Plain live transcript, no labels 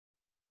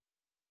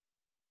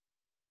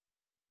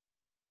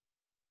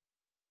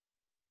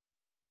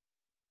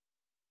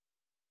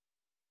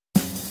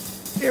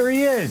Here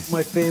he is.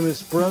 My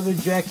famous brother,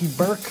 Jackie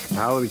Burke.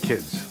 How are the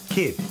kids?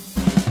 Kid.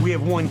 We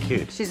have one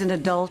kid. She's an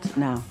adult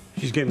now.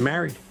 She's getting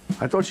married.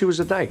 I thought she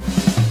was a dyke.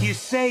 You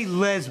say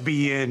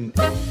lesbian.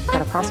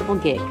 Got a possible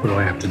gig. What do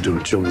I have to do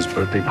at Children's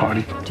birthday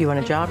party? Do you want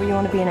a job or you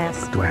want to be an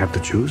ass? Do I have to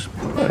choose?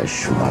 What a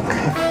schmuck.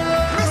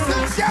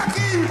 Mr.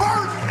 Jackie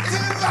Burke is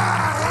in the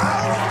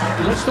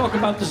house! Let's talk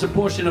about this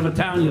abortion of a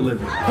town you live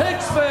in.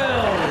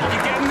 Hicksville!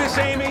 You getting this,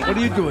 Amy? What are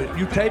you doing?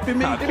 You taping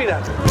me? Give me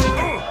that.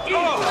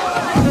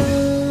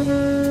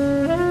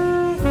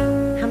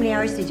 How many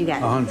hours did you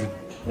get? 100.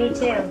 Me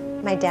too.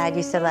 My dad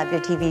used to love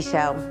your TV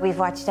show. We've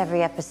watched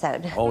every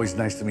episode. Always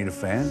nice to meet a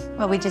fan.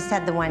 Well, we just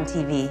had the one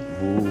TV.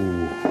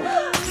 Ooh.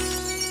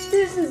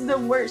 This is the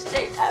worst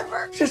day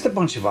ever. Just a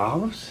bunch of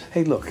olives.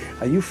 Hey, look,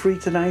 are you free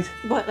tonight?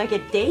 What, like a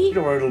date?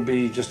 Or it'll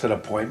be just an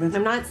appointment.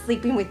 I'm not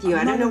sleeping with you.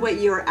 I don't know what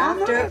you're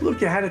after.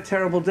 Look, you had a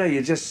terrible day.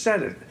 You just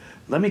said it.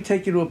 Let me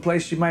take you to a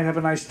place you might have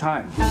a nice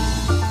time.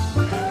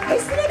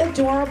 Isn't it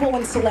adorable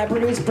when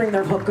celebrities bring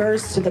their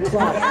hookers to the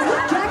club?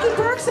 Jackie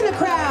Burke's in the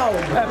crowd.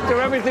 After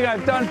everything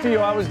I've done for you,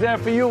 I was there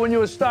for you when you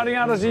were starting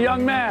out as a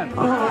young man.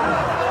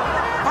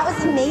 That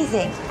was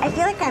amazing. I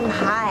feel like I'm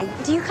high.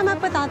 Do you come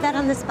up with all that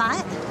on the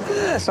spot?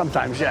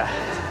 Sometimes, yeah.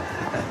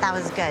 That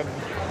was good.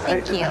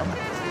 Thank you.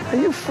 Are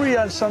you free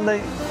on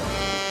Sunday?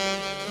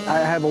 I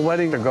have a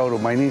wedding to go to,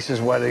 my niece's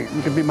wedding.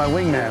 You could be my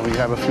wingman. We could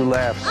have a few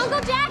laughs.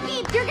 Uncle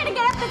Jackie, you're gonna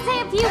get up and say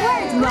a few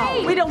words, No,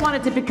 right? we don't want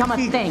it to become a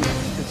thing.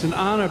 It's an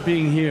honor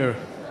being here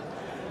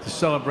to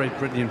celebrate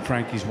Brittany and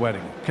Frankie's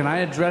wedding. Can I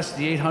address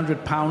the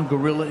 800-pound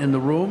gorilla in the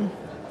room?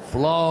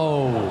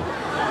 Flo.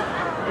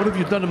 What have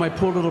you done to my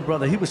poor little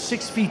brother? He was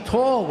 6 feet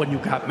tall when you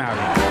got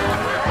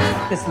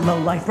married. This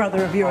low-life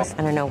brother of yours.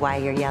 I don't know why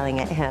you're yelling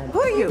at him.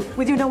 Who are you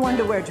with your no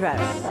underwear dress?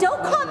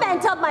 Don't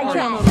comment on my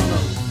dress.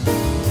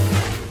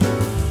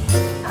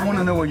 I want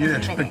to know what your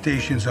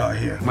expectations are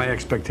here. My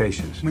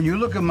expectations. When you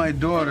look at my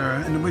daughter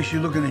and the way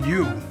she's looking at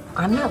you,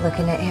 I'm not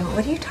looking at him.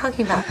 What are you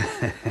talking about?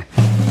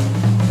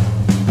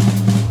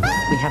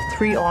 We have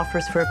 3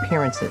 offers for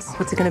appearances.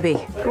 What's it going to be?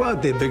 go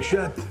out there, big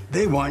shot.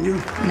 They want you.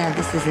 No,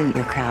 this isn't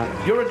your crowd.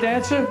 You're a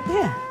dancer?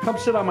 Yeah. Come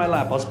sit on my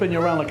lap. I'll spin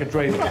you around like a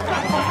draper.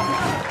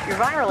 You're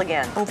viral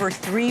again. Over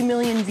 3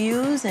 million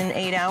views in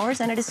 8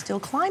 hours, and it is still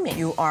climbing.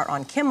 You are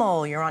on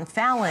Kimmel. You're on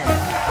Fallon.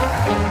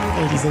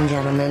 Ladies and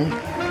gentlemen,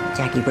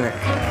 Jackie Burke.